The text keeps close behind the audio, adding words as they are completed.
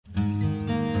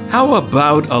How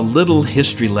about a little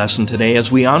history lesson today as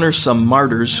we honor some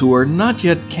martyrs who are not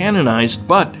yet canonized,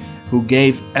 but who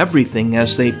gave everything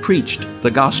as they preached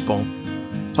the gospel?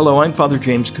 Hello, I'm Father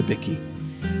James Kubicki,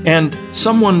 and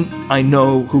someone I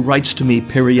know who writes to me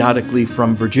periodically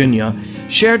from Virginia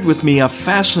shared with me a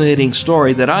fascinating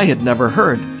story that I had never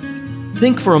heard.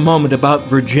 Think for a moment about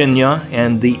Virginia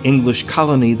and the English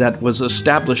colony that was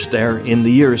established there in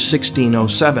the year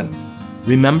 1607.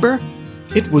 Remember?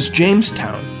 It was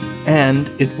Jamestown, and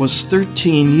it was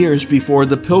 13 years before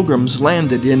the Pilgrims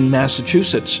landed in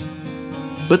Massachusetts.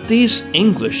 But these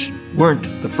English weren't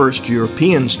the first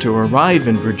Europeans to arrive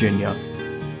in Virginia.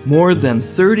 More than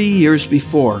 30 years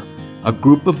before, a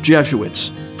group of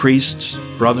Jesuits, priests,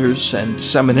 brothers, and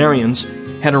seminarians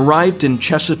had arrived in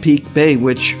Chesapeake Bay,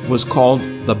 which was called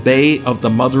the Bay of the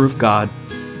Mother of God.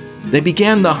 They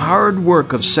began the hard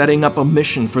work of setting up a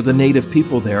mission for the native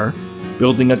people there,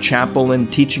 building a chapel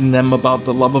and teaching them about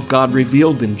the love of God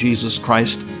revealed in Jesus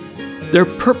Christ. Their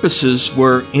purposes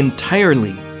were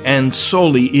entirely and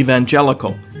solely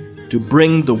evangelical, to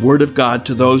bring the Word of God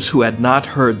to those who had not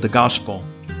heard the gospel.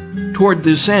 Toward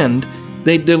this end,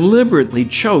 they deliberately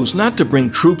chose not to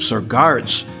bring troops or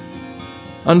guards.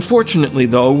 Unfortunately,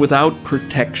 though, without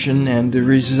protection and a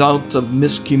result of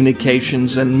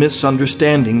miscommunications and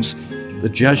misunderstandings, the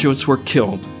Jesuits were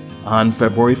killed on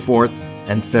February 4th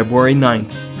and February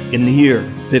 9th in the year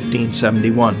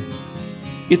 1571.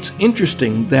 It's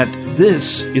interesting that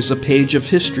this is a page of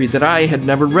history that I had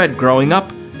never read growing up.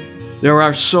 There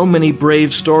are so many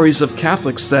brave stories of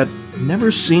Catholics that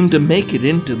never seem to make it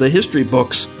into the history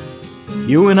books.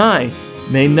 You and I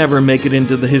may never make it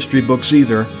into the history books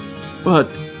either, but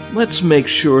let's make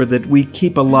sure that we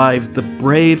keep alive the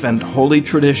brave and holy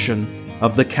tradition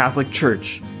of the Catholic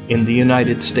Church in the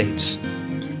United States.